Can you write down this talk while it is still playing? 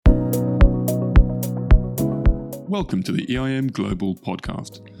Welcome to the EIM Global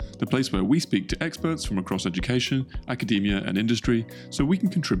Podcast, the place where we speak to experts from across education, academia and industry so we can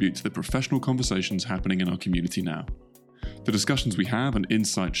contribute to the professional conversations happening in our community now. The discussions we have and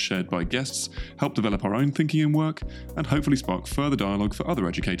insights shared by guests help develop our own thinking and work and hopefully spark further dialogue for other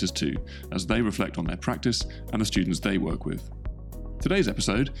educators too, as they reflect on their practice and the students they work with. Today's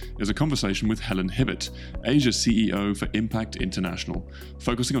episode is a conversation with Helen Hibbott, Asia CEO for Impact International,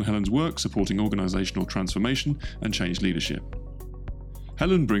 focusing on Helen's work supporting organisational transformation and change leadership.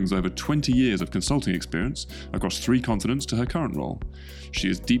 Helen brings over 20 years of consulting experience across 3 continents to her current role.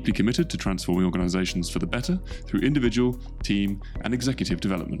 She is deeply committed to transforming organisations for the better through individual, team and executive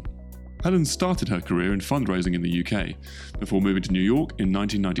development. Helen started her career in fundraising in the UK, before moving to New York in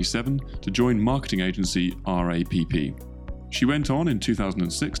 1997 to join marketing agency RAPP. She went on in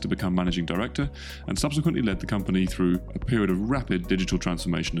 2006 to become managing director and subsequently led the company through a period of rapid digital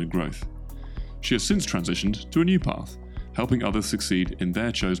transformation and growth. She has since transitioned to a new path, helping others succeed in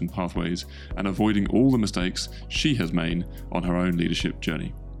their chosen pathways and avoiding all the mistakes she has made on her own leadership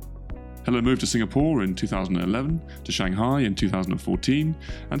journey. Helen moved to Singapore in 2011, to Shanghai in 2014,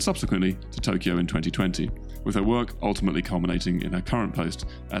 and subsequently to Tokyo in 2020, with her work ultimately culminating in her current post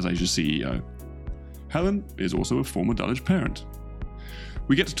as Asia CEO. Helen is also a former Dulwich parent.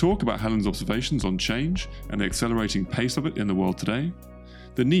 We get to talk about Helen's observations on change and the accelerating pace of it in the world today,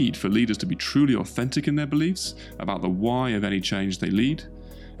 the need for leaders to be truly authentic in their beliefs about the why of any change they lead,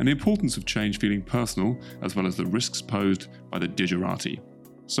 and the importance of change feeling personal as well as the risks posed by the digerati.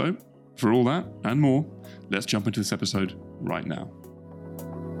 So, for all that and more, let's jump into this episode right now.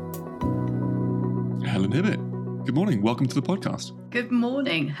 Helen Hibbott, good morning. Welcome to the podcast. Good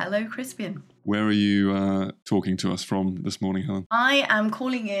morning. Hello, Crispian. Where are you talking to us from this morning, Helen? I am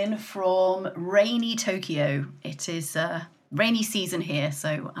calling in from rainy Tokyo. It is rainy season here,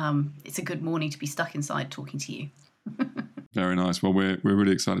 so it's a good morning to be stuck inside talking to you. Very nice. Well, we're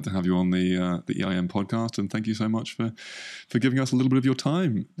really excited to have you on the EIM podcast, and thank you so much for giving us a little bit of your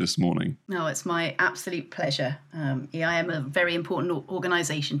time this morning. No, it's my absolute pleasure. EIM is a very important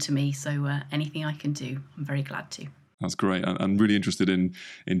organisation to me, so anything I can do, I'm very glad to. That's great. I'm really interested in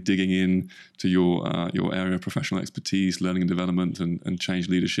digging in to your area of professional expertise, learning and development, and change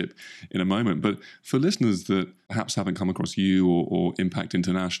leadership in a moment. But for listeners that perhaps haven't come across you or Impact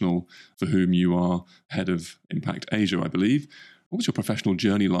International, for whom you are head of Impact Asia, I believe, what was your professional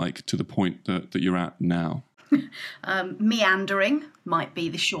journey like to the point that you're at now? Meandering might be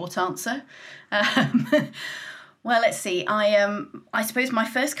the short answer. Well, let's see. I suppose my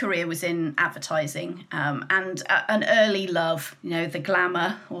first career was in advertising and an early love, the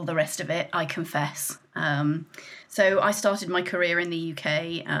glamour, all the rest of it, I confess. So I started my career in the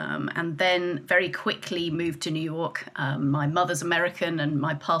UK and then very quickly moved to New York. My mother's American and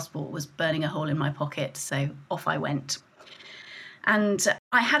my passport was burning a hole in my pocket, so off I went. And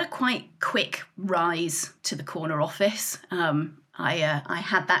I had a quite quick rise to the corner office. I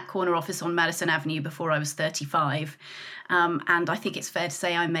had that corner office on Madison Avenue before I was 35. And I think it's fair to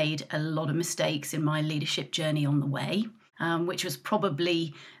say I made a lot of mistakes in my leadership journey on the way, which was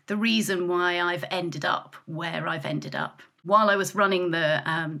probably the reason why I've ended up where I've ended up. While I was running the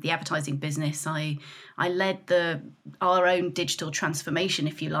advertising business, I led our own digital transformation,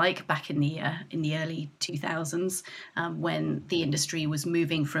 if you like, back in the early 2000s, when the industry was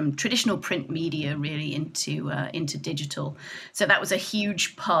moving from traditional print media really into digital. So that was a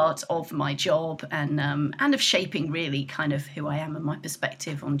huge part of my job and of shaping really kind of who I am and my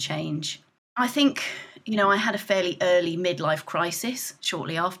perspective on change. I think I had a fairly early midlife crisis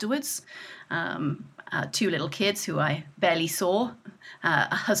shortly afterwards. 2 little kids who I barely saw,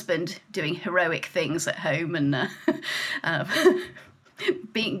 a husband doing heroic things at home and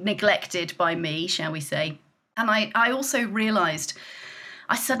being neglected by me, shall we say. And I also realised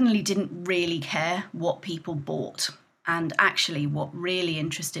I suddenly didn't really care what people bought. And actually what really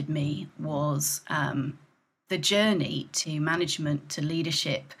interested me was the journey to management, to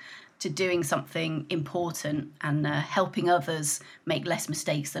leadership, to doing something important and helping others make less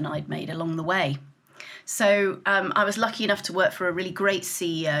mistakes than I'd made along the way. So I was lucky enough to work for a really great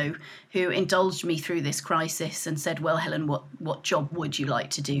CEO who indulged me through this crisis and said, well, Helen, what job would you like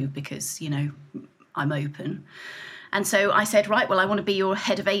to do? Because, I'm open. And so I said, right, well, I want to be your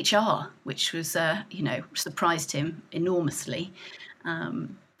head of HR, which was, surprised him enormously.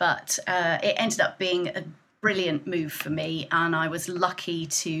 But it ended up being a brilliant move for me, and I was lucky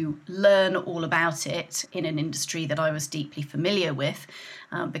to learn all about it in an industry that I was deeply familiar with,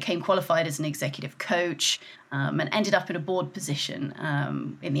 became qualified as an executive coach, and ended up in a board position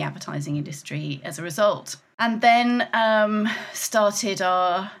in the advertising industry as a result. And then started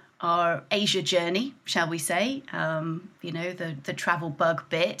our our Asia journey, shall we say, the travel bug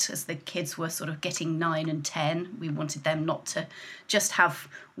bit. As the kids were sort of getting 9 and 10, we wanted them not to just have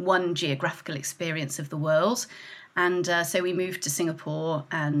one geographical experience of the world. And so we moved to Singapore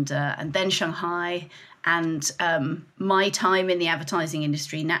and then Shanghai. And my time in the advertising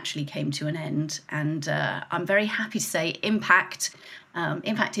industry naturally came to an end. And I'm very happy to say Impact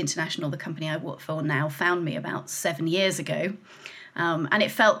International, the company I work for now, found me about 7 years ago. And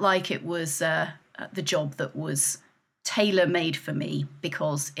it felt like it was the job that was tailor-made for me,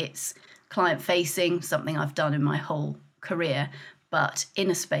 because it's client-facing, something I've done in my whole career, but in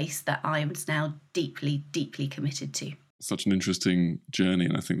a space that I am now deeply, deeply committed to. Such an interesting journey,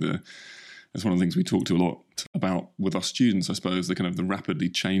 and I think it's one of the things we talk to a lot about with our students, I suppose, the kind of the rapidly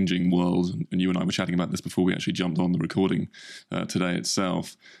changing world. And you and I were chatting about this before we actually jumped on the recording today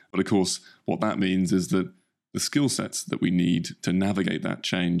itself. But of course, what that means is that the skill sets that we need to navigate that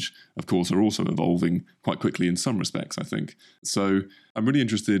change, of course, are also evolving quite quickly in some respects, I think. So I'm really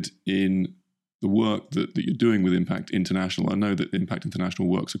interested in the work that you're doing with Impact International. I know that Impact International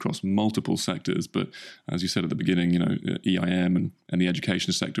works across multiple sectors, but as you said at the beginning, EIM and the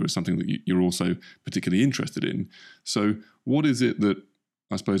education sector is something that you're also particularly interested in. So what is it that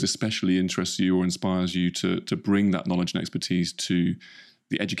I suppose especially interests you or inspires you to bring that knowledge and expertise to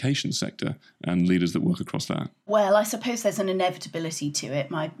the education sector and leaders that work across that? Well, I suppose there's an inevitability to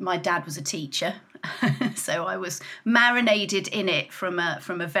it. My dad was a teacher, so I was marinated in it from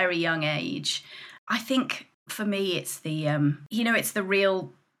a very young age. I think for me, it's the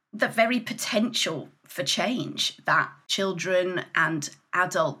very potential for change that children and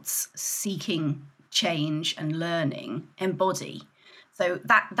adults seeking change and learning embody. So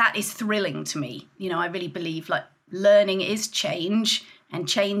that is thrilling to me. I really believe like learning is change. And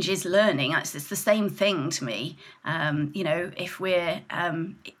change is learning. It's the same thing to me. If we're,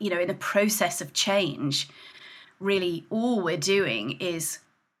 in the process of change, really all we're doing is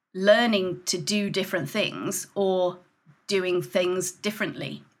learning to do different things or doing things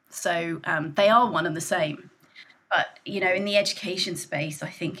differently. So they are one and the same. But, in the education space, I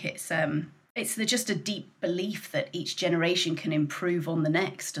think it's just a deep belief that each generation can improve on the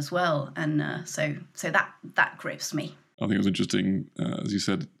next as well. And so that grips me. I think it was interesting, as you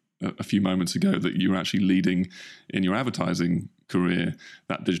said a few moments ago, that you were actually leading in your advertising career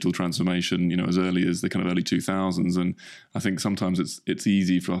that digital transformation, as early as the kind of early 2000s. And I think sometimes it's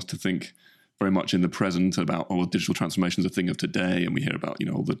easy for us to think very much in the present about, digital transformation is a thing of today. And we hear about,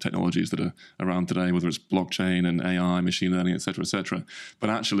 all the technologies that are around today, whether it's blockchain and AI, machine learning, et cetera, et cetera.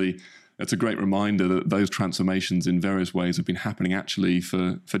 But actually, it's a great reminder that those transformations in various ways have been happening actually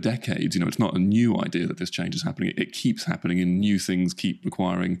for decades. It's not a new idea that this change is happening. It keeps happening and new things keep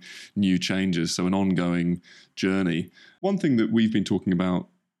requiring new changes. So an ongoing journey. One thing that we've been talking about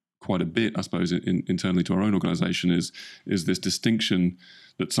quite a bit, I suppose, internally to our own organisation is this distinction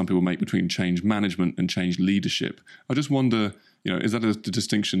that some people make between change management and change leadership. I just wonder, is that a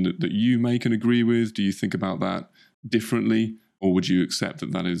distinction that you make and agree with? Do you think about that differently? Or would you accept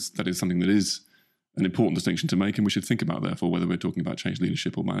that is something that is an important distinction to make and we should think about, therefore, whether we're talking about change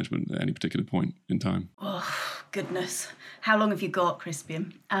leadership or management at any particular point in time? Oh, goodness. How long have you got,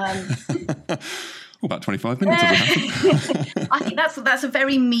 Crispian? About 25 minutes, as it happens. I think that's a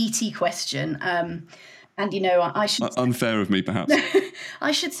very meaty question. And I should unfair of me, perhaps.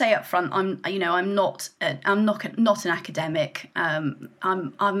 I should say up front, I'm not an academic. I'm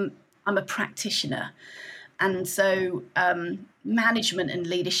a practitioner. And so management and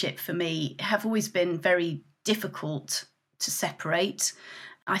leadership for me have always been very difficult to separate.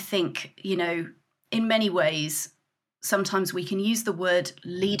 I think, in many ways, sometimes we can use the word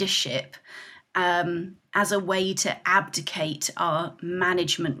leadership as a way to abdicate our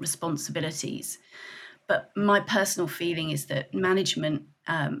management responsibilities. But my personal feeling is that management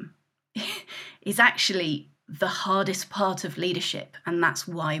is actually the hardest part of leadership, and that's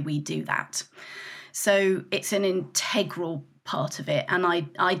why we do that. So it's an integral part of it, and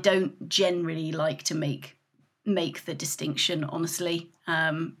I don't generally like to make the distinction, honestly.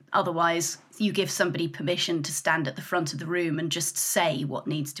 Otherwise, you give somebody permission to stand at the front of the room and just say what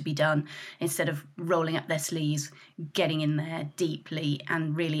needs to be done instead of rolling up their sleeves, getting in there deeply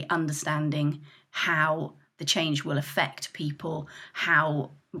and really understanding how the change will affect people,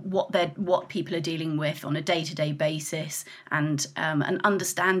 what people are dealing with on a day-to-day basis, and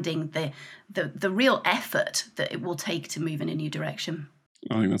understanding the real effort that it will take to move in a new direction.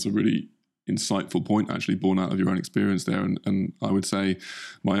 I think that's a really insightful point, actually, born out of your own experience there. And I would say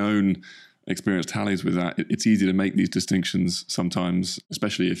my own experience tallies with that. It's easy to make these distinctions sometimes,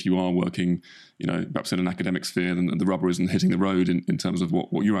 especially if you are working, perhaps in an academic sphere and the rubber isn't hitting the road in terms of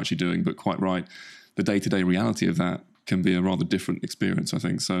what you're actually doing. But quite right, the day-to-day reality of that can be a rather different experience, I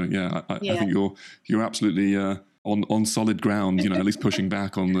think. So I think you're absolutely on solid ground, at least pushing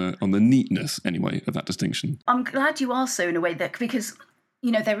back on the neatness anyway of that distinction. I'm glad you are so, in a way, that because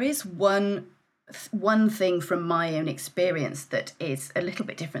there is one thing from my own experience that is a little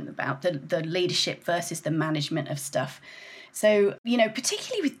bit different about the leadership versus the management of stuff. So,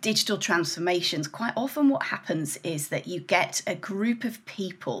 particularly with digital transformations, quite often what happens is that you get a group of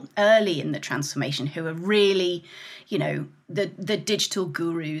people early in the transformation who are really, the digital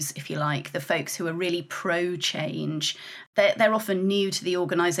gurus, if you like, the folks who are really pro-change. They're often new to the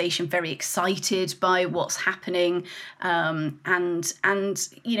organisation, very excited by what's happening, and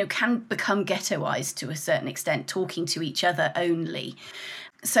can become ghettoised to a certain extent, talking to each other only.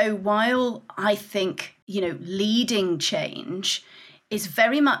 So while I think, leading change is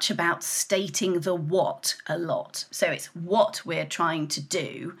very much about stating the what a lot. So it's what we're trying to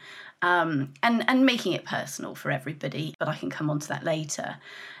do, and making it personal for everybody, but I can come on to that later.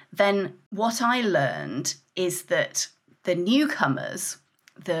 Then what I learned is that the newcomers,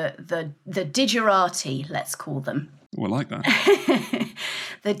 the digerati, let's call them. Well, I like that.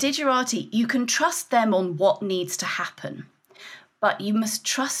 The digerati, you can trust them on what needs to happen. But you must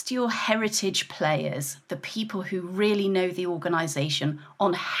trust your heritage players, the people who really know the organisation,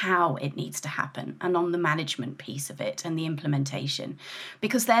 on how it needs to happen and on the management piece of it and the implementation,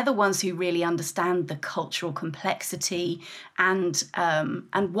 because they're the ones who really understand the cultural complexity and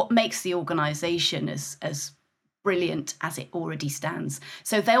what makes the organisation as brilliant as it already stands.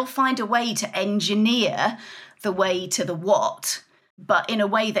 So they'll find a way to engineer the way to the what, but in a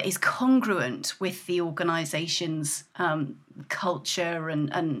way that is congruent with the organisation's culture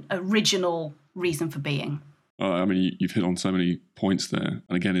and original reason for being. You've hit on so many points there.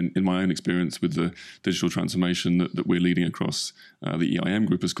 And again, in my own experience with the digital transformation that we're leading across the EIM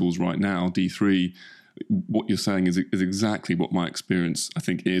group of schools right now, D3, what you're saying is exactly what my experience, I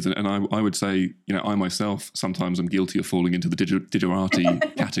think, is. And I would say, I myself sometimes am guilty of falling into the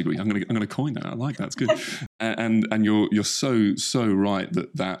digerati category. I'm going to coin that. I like that. It's good. And you're so right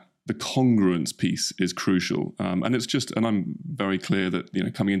that the congruence piece is crucial. And it's just, and I'm very clear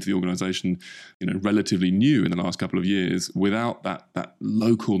that, coming into the organisation, relatively new in the last couple of years, without that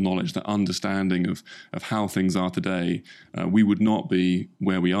local knowledge, that understanding of how things are today, we would not be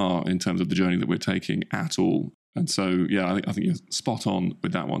where we are in terms of the journey that we're taking at all. And so, I think you're spot on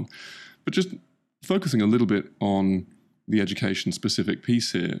with that one. But just focusing a little bit on the education-specific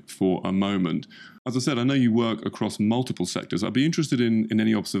piece here for a moment. As I said, I know you work across multiple sectors. I'd be interested in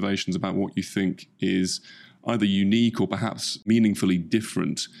any observations about what you think is either unique or perhaps meaningfully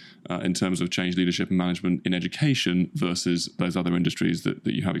different in terms of change leadership and management in education versus those other industries that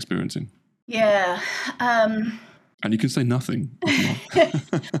you have experience in. Yeah. And you can say nothing.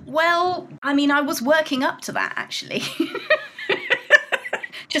 Well, I was working up to that, actually.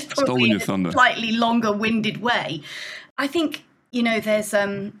 Just probably in a slightly longer-winded way. I think, there's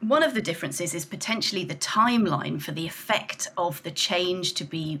one of the differences is potentially the timeline for the effect of the change to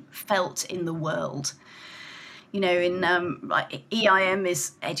be felt in the world. EIM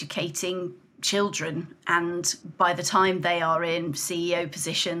is educating children, and by the time they are in CEO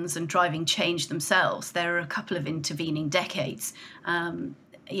positions and driving change themselves, there are a couple of intervening decades,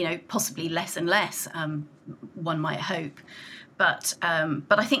 possibly less and less, one might hope. But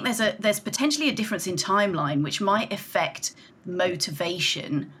I think there's potentially a difference in timeline which might affect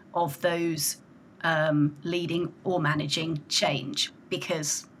motivation of those leading or managing change,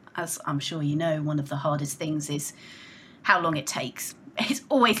 because, as I'm sure you know, one of the hardest things is how long it takes. It's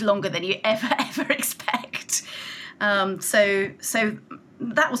always longer than you ever expect. So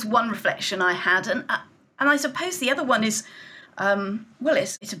that was one reflection I had, and I suppose the other one is.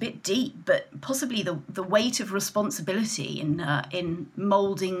 It's a bit deep, but possibly the weight of responsibility in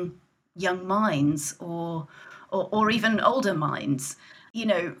moulding young minds or even older minds.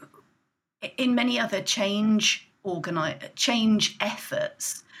 In many other change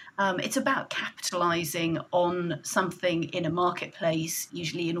efforts, it's about capitalising on something in a marketplace,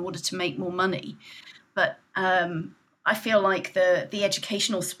 usually in order to make more money. But I feel like the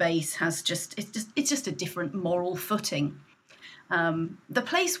educational space it's just a different moral footing. The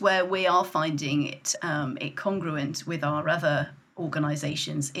place where we are finding it congruent with our other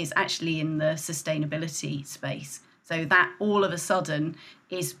organisations is actually in the sustainability space. So that all of a sudden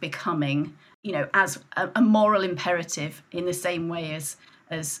is becoming, as a moral imperative in the same way as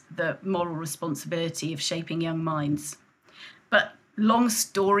the moral responsibility of shaping young minds. But long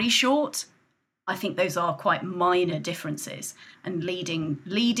story short, I think those are quite minor differences, and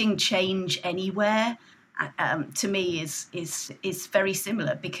leading change anywhere, to me is very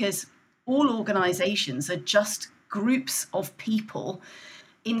similar, because all organisations are just groups of people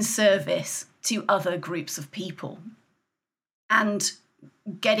in service to other groups of people, and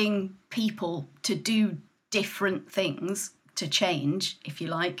getting people to do different things, to change, if you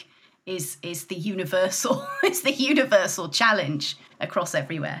like, is the universal is the universal challenge across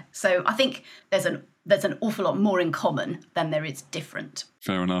everywhere. So I think there's an awful lot more in common than there is different.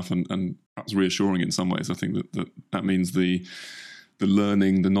 Fair enough, and that's reassuring in some ways. I think that means the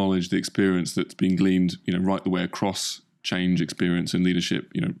learning, the knowledge, the experience that's been gleaned, right the way across change experience and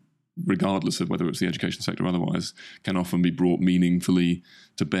leadership, regardless of whether it's the education sector or otherwise, can often be brought meaningfully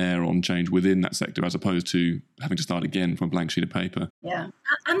to bear on change within that sector, as opposed to having to start again from a blank sheet of paper. Yeah.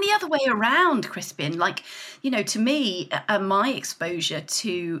 And the other way around, Crispin, to me, my exposure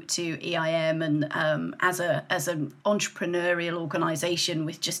to EIM and as an entrepreneurial organisation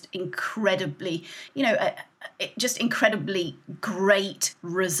with just incredibly, just incredibly great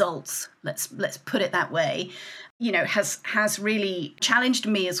results, let's put it that way, has really challenged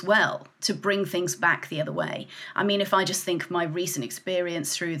me as well to bring things back the other way. I mean, if I just think of my recent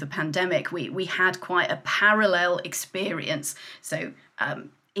experience through the pandemic, we had quite a parallel experience. So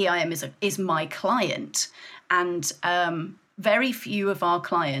EIM is my client, and very few of our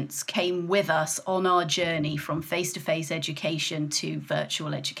clients came with us on our journey from face-to-face education to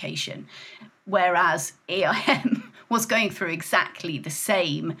virtual education, whereas EIM was going through exactly the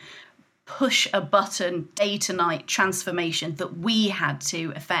same push a button day to night transformation that we had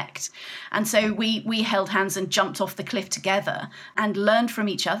to effect. And so we held hands and jumped off the cliff together and learned from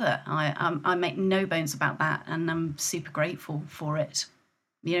each other. I make no bones about that, and I'm super grateful for it.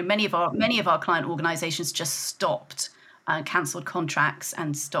 Many of our client organizations just stopped, cancelled contracts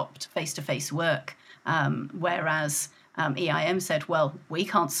and stopped face-to-face work, whereas EIM said, well, we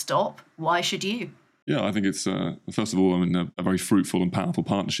can't stop, why should you? Yeah, I think it's, first of all, a very fruitful and powerful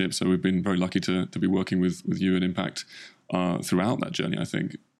partnership. So we've been very lucky to be working with you at Impact throughout that journey, I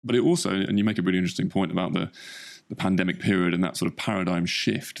think. But it also, and you make a really interesting point about the pandemic period and that sort of paradigm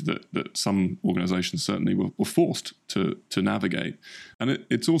shift that some organisations certainly were forced to navigate. And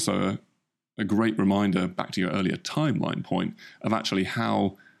it's also a great reminder, back to your earlier timeline point, of actually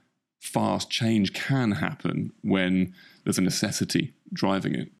how fast change can happen when there's a necessity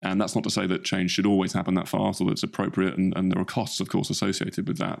driving it. And that's not to say that change should always happen that fast or that it's appropriate, and there are costs, of course, associated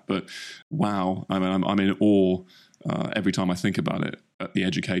with that. But wow, I'm in awe every time I think about it, at the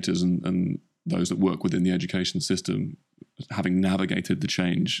educators and those that work within the education system, having navigated the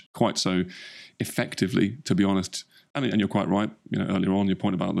change quite so effectively, to be honest. And you're quite right, earlier on, your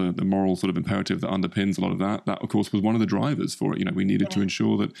point about the moral sort of imperative that underpins a lot of that. That, of course, was one of the drivers for it. We needed to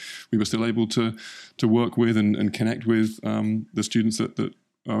ensure that we were still able to work with and connect with the students that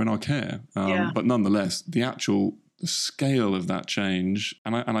are in our care. But nonetheless, the scale of that change,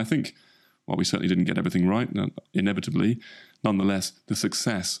 and I think, while we certainly didn't get everything right, inevitably, nonetheless, the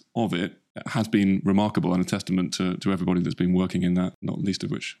success of it has been remarkable and a testament to everybody that's been working in that, not least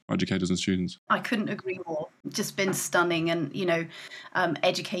of which are educators and students. I couldn't agree more. Just been stunning, and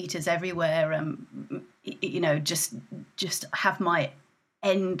educators everywhere, just have my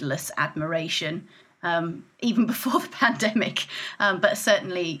endless admiration, even before the pandemic, but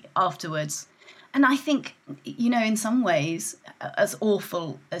certainly afterwards. And I think, in some ways, as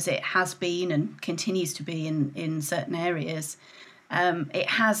awful as it has been and continues to be in certain areas, it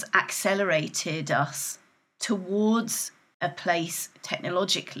has accelerated us towards a place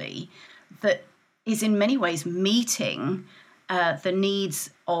technologically that is in many ways meeting the needs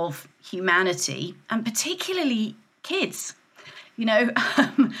of humanity, and particularly kids.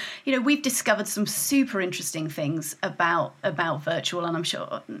 We've discovered some super interesting things about virtual, and I'm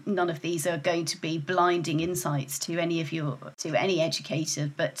sure none of these are going to be blinding insights to any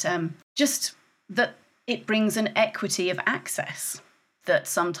educator, but just that it brings an equity of access that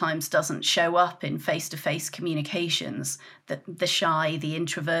sometimes doesn't show up in face-to-face communications, that the shy, the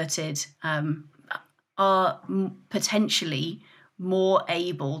introverted are potentially more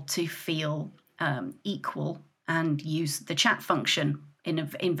able to feel equal and use the chat function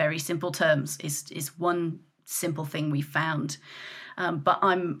in very simple terms is one simple thing we found. But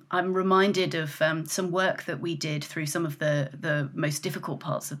I'm reminded of some work that we did through some of the most difficult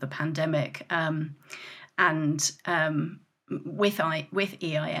parts of the pandemic, and with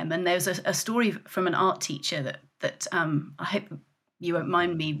EIM. And there's a story from an art teacher that I hope you won't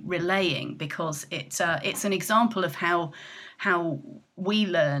mind me relaying, because it's an example of how we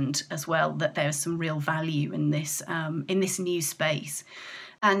learned as well that there's some real value in this new space.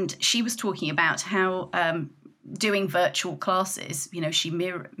 And she was talking about how doing virtual classes, she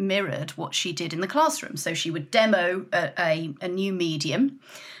mirrored what she did in the classroom. So she would demo a new medium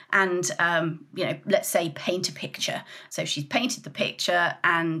and, let's say paint a picture. So she's painted the picture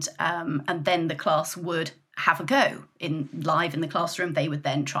and then the class would have a go live in the classroom. They would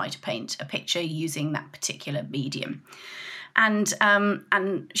then try to paint a picture using that particular medium. And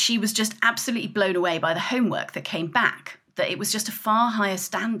she was just absolutely blown away by the homework that came back, that it was just a far higher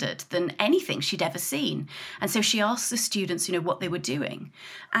standard than anything she'd ever seen. And so she asked the students, what they were doing.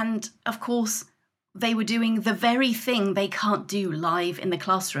 And of course, they were doing the very thing they can't do live in the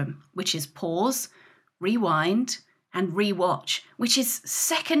classroom, which is pause, rewind, and rewatch, which is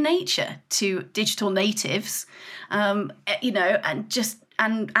second nature to digital natives, and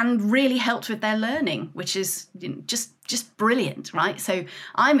really helped with their learning, which is just brilliant, right? So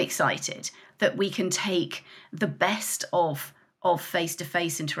I'm excited that we can take the best of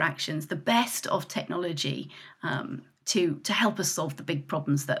face-to-face interactions, the best of technology, to help us solve the big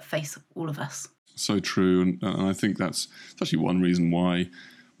problems that face all of us. So true, and I think that's actually one reason why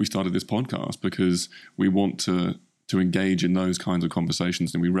we started this podcast, because we want to engage in those kinds of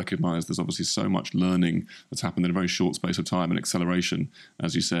conversations, and we recognise there's obviously so much learning that's happened in a very short space of time and acceleration,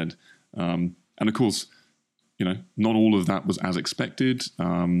 as you said. And of course, not all of that was as expected.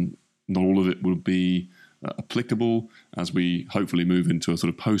 Not all of it will be applicable as we hopefully move into a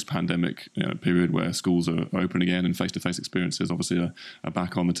sort of post-pandemic period where schools are open again and face-to-face experiences obviously are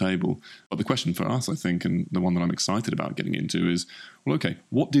back on the table. But the question for us, I think, and the one that I'm excited about getting into is, well, okay,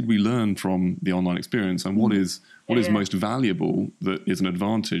 what did we learn from the online experience, and what is most valuable that is an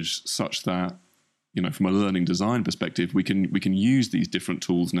advantage such that, from a learning design perspective, we can use these different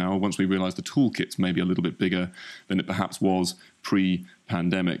tools now once we realise the toolkit's maybe a little bit bigger than it perhaps was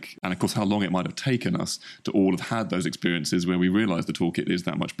pre-pandemic. And of course, how long it might have taken us to all have had those experiences where we realise the toolkit is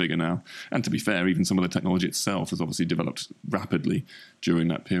that much bigger now. And to be fair, even some of the technology itself has obviously developed rapidly during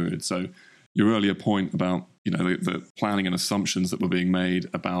that period. So your earlier point about, the planning and assumptions that were being made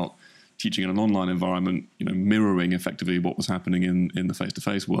about teaching in an online environment, mirroring effectively what was happening in the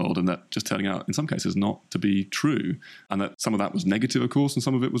face-to-face world, and that just turning out in some cases not to be true. And that some of that was negative, of course, and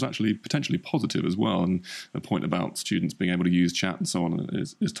some of it was actually potentially positive as well. And the point about students being able to use chat and so on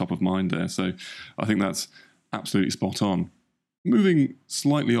is top of mind there. So I think that's absolutely spot on. Moving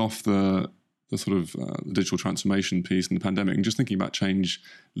slightly off the sort of digital transformation piece in the pandemic and just thinking about change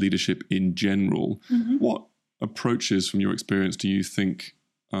leadership in general, what approaches from your experience do you think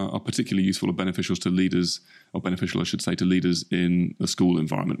are particularly useful or beneficial to leaders, to leaders in a school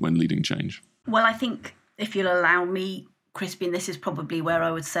environment when leading change? Well, I think if you'll allow me, Crispy, and this is probably where I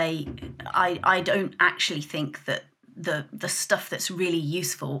would say I don't actually think that the stuff that's really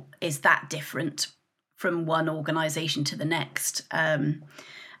useful is that different from one organisation to the next. And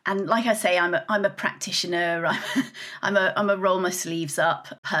like I say, I'm a practitioner. I'm a roll my sleeves up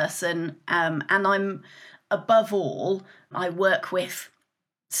person, and I'm above all, I work with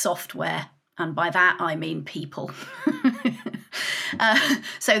software, and by that I mean people.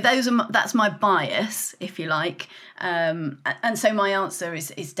 So that's my bias, if you like, and so my answer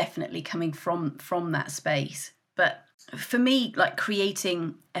is definitely coming from that space. But for me, like,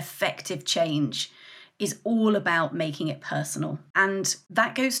 creating effective change is all about making it personal, and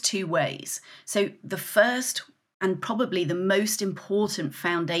that goes two ways. So the first and probably the most important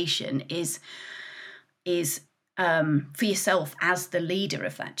foundation is for yourself as the leader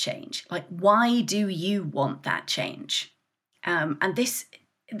of that change. Like, why do you want that change? And this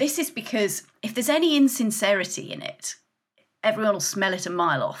is because if there's any insincerity in it, everyone will smell it a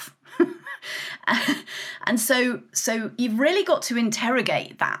mile off. And so you've really got to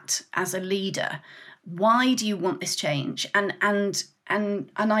interrogate that as a leader. Why do you want this change? And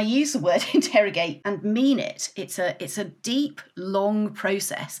I use the word interrogate and mean it. It's a deep, long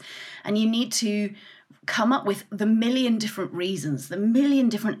process, and you need to come up with the million different reasons, the million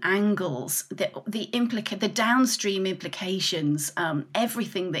different angles, the downstream implications,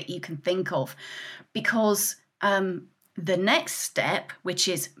 everything that you can think of, because the next step, which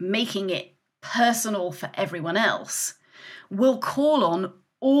is making it personal for everyone else, will call on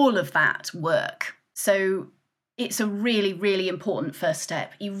all of that work. So it's a really, really important first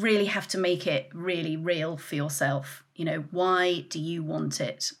step. You really have to make it really real for yourself. Why do you want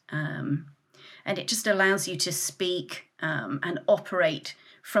it? And it just allows you to speak and operate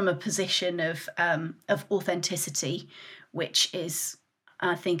from a position of authenticity, which is,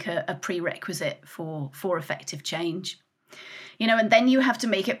 I think, a prerequisite for effective change. And then you have to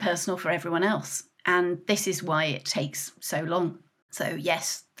make it personal for everyone else. And this is why it takes so long. So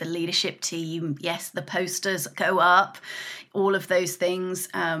yes, the leadership team, yes, the posters go up, all of those things,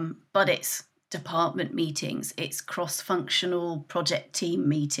 but it's department meetings, it's cross-functional project team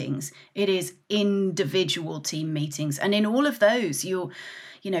meetings, it is individual team meetings. And in all of those, you're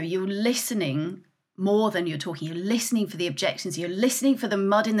listening more than you're talking. You're listening for the objections. You're listening for the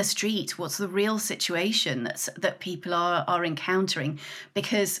mud in the street. What's the real situation that people are encountering?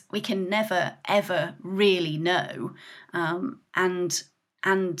 Because we can never ever really know. And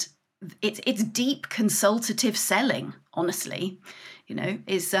it's deep consultative selling. Honestly,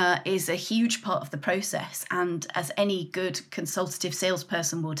 is a huge part of the process. And as any good consultative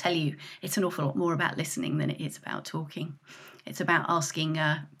salesperson will tell you, it's an awful lot more about listening than it is about talking. It's about asking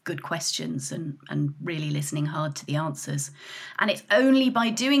good questions and really listening hard to the answers. And it's only by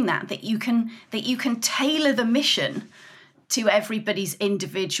doing that you can tailor the mission to everybody's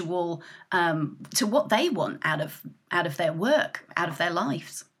individual, to what they want out of their work, out of their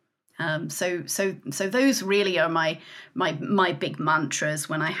lives. So those really are my big mantras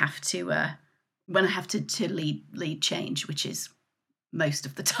when I have to lead change, which is most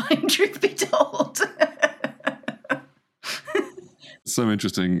of the time, truth be told. So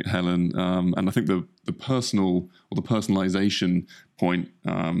interesting, Helen. And I think the personal or the personalization point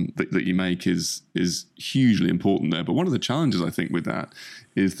that you make is hugely important there. But one of the challenges I think with that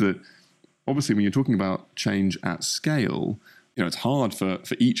is that obviously when you're talking about change at scale, it's hard for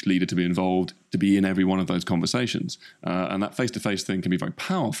each leader to be involved, to be in every one of those conversations. And that face-to-face thing can be very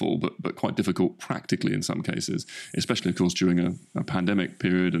powerful, but quite difficult practically in some cases, especially, of course, during a pandemic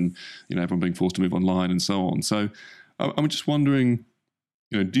period and everyone being forced to move online and so on. So I'm just wondering,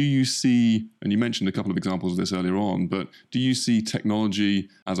 do you see, and you mentioned a couple of examples of this earlier on, but do you see technology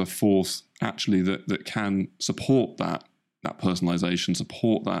as a force actually that can support that personalization,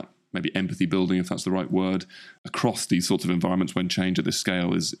 support that maybe empathy building, if that's the right word, across these sorts of environments when change at this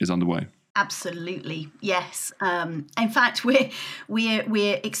scale is underway? Absolutely, yes. In fact,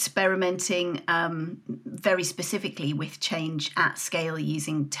 we're experimenting very specifically with change at scale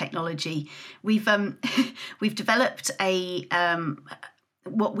using technology. We've developed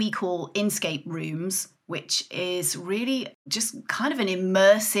what we call Inscape rooms, which is really just kind of an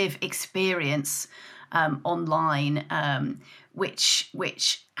immersive experience online,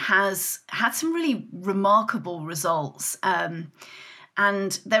 which has had some really remarkable results.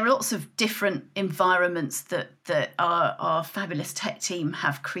 And there are lots of different environments that our fabulous tech team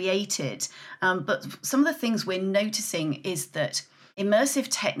have created. But some of the things we're noticing is that immersive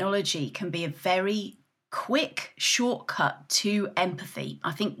technology can be a very quick shortcut to empathy.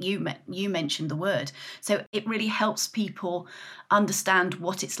 I think you mentioned the word. So it really helps people understand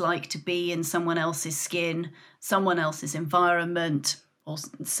what it's like to be in someone else's skin, someone else's environment, or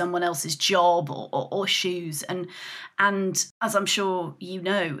someone else's job or shoes. And as I'm sure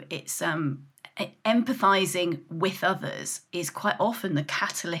it's empathizing with others is quite often the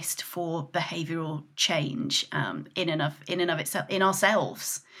catalyst for behavioral change in and of itself, in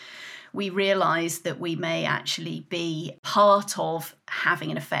ourselves. We realise that we may actually be part of having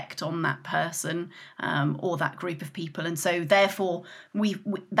an effect on that person or that group of people. And so therefore,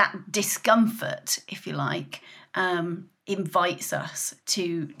 that discomfort, if you like, invites us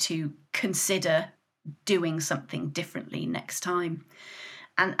to consider doing something differently next time.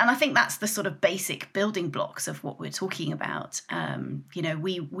 And I think that's the sort of basic building blocks of what we're talking about.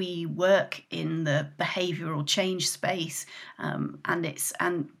 We work in the behavioural change space,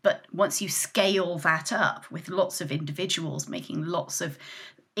 but once you scale that up with lots of individuals making lots of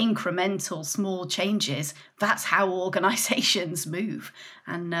incremental small changes, that's how organisations move.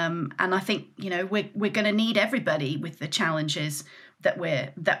 And I think we're going to need everybody with the challenges that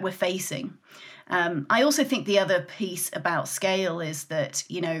we're facing. I also think the other piece about scale is that,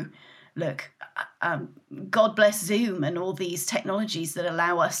 God bless Zoom and all these technologies that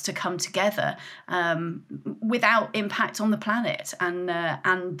allow us to come together without impact on the planet. And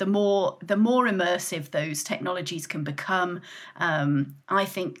the more immersive those technologies can become, I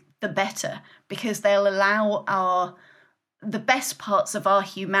think the better, because they'll allow the best parts of our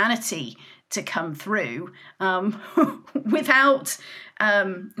humanity to come through without,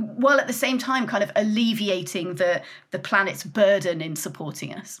 while at the same time kind of alleviating the planet's burden in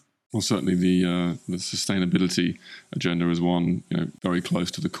supporting us. Well, certainly the sustainability agenda is one very close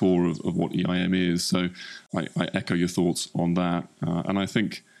to the core of what EIM is. So I echo your thoughts on that. And I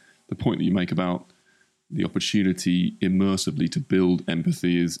think the point that you make about the opportunity immersively to build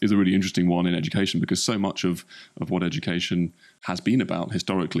empathy is a really interesting one in education, because so much of what education has been about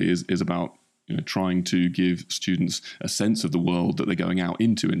historically is about trying to give students a sense of the world that they're going out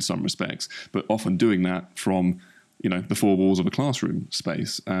into in some respects, but often doing that from the four walls of a classroom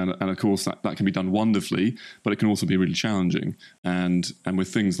space. And of course, that can be done wonderfully, but it can also be really challenging. And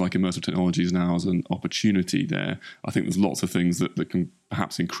with things like immersive technologies now as an opportunity there, I think there's lots of things that can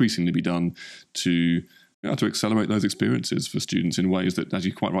perhaps increasingly be done to accelerate those experiences for students in ways that, as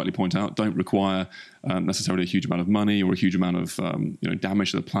you quite rightly point out, don't require necessarily a huge amount of money or a huge amount of damage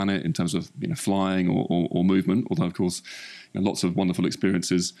to the planet in terms of flying or movement. Although, of course, lots of wonderful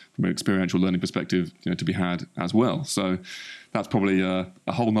experiences from an experiential learning perspective to be had as well. So that's probably a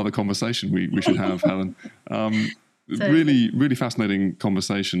whole nother conversation we should have, Helen. Really, really fascinating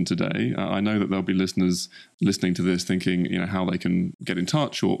conversation today. I know that there'll be listeners listening to this thinking, how they can get in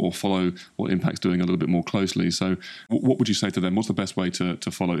touch or follow what Impact's doing a little bit more closely. So what would you say to them? What's the best way to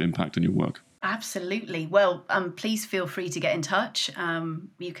follow Impact and your work? Absolutely. Well, please feel free to get in touch.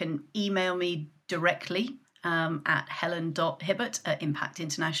 You can email me directly at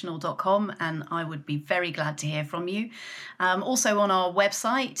helen.hibbott@impactinternational.com, and I would be very glad to hear from you. Also on our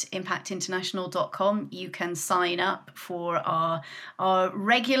website, impactinternational.com, you can sign up for our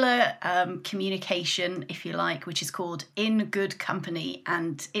regular communication, if you like, which is called In Good Company,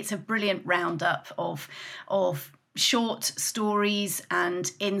 and it's a brilliant roundup of short stories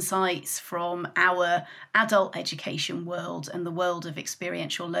and insights from our adult education world and the world of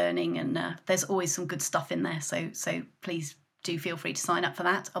experiential learning, and there's always some good stuff in there, so please do feel free to sign up for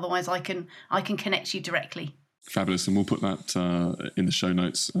that. Otherwise I can connect you directly. Fabulous, and we'll put that in the show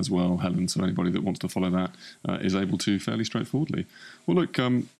notes as well, Helen, so anybody that wants to follow that is able to fairly straightforwardly. Well, look,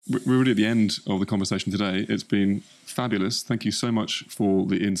 we're really at the end of the conversation today. It's been fabulous. Thank you so much for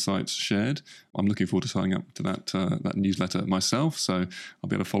the insights shared. I'm looking forward to signing up to that newsletter myself, so I'll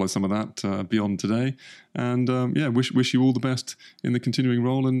be able to follow some of that beyond today. And wish you all the best in the continuing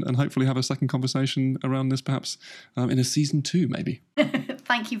role, and hopefully have a second conversation around this perhaps in a season 2 maybe.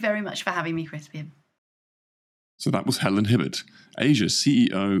 Thank you very much for having me, Crispian. So that was Helen Hibbott, Asia's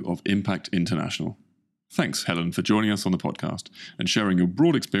CEO of Impact International. Thanks, Helen, for joining us on the podcast and sharing your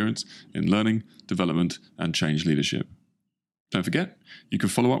broad experience in learning, development, and change leadership. Don't forget, you can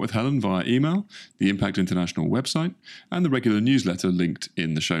follow up with Helen via email, the Impact International website, and the regular newsletter linked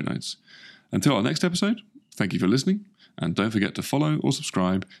in the show notes. Until our next episode, thank you for listening, and don't forget to follow or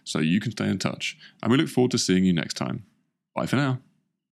subscribe so you can stay in touch. And we look forward to seeing you next time. Bye for now.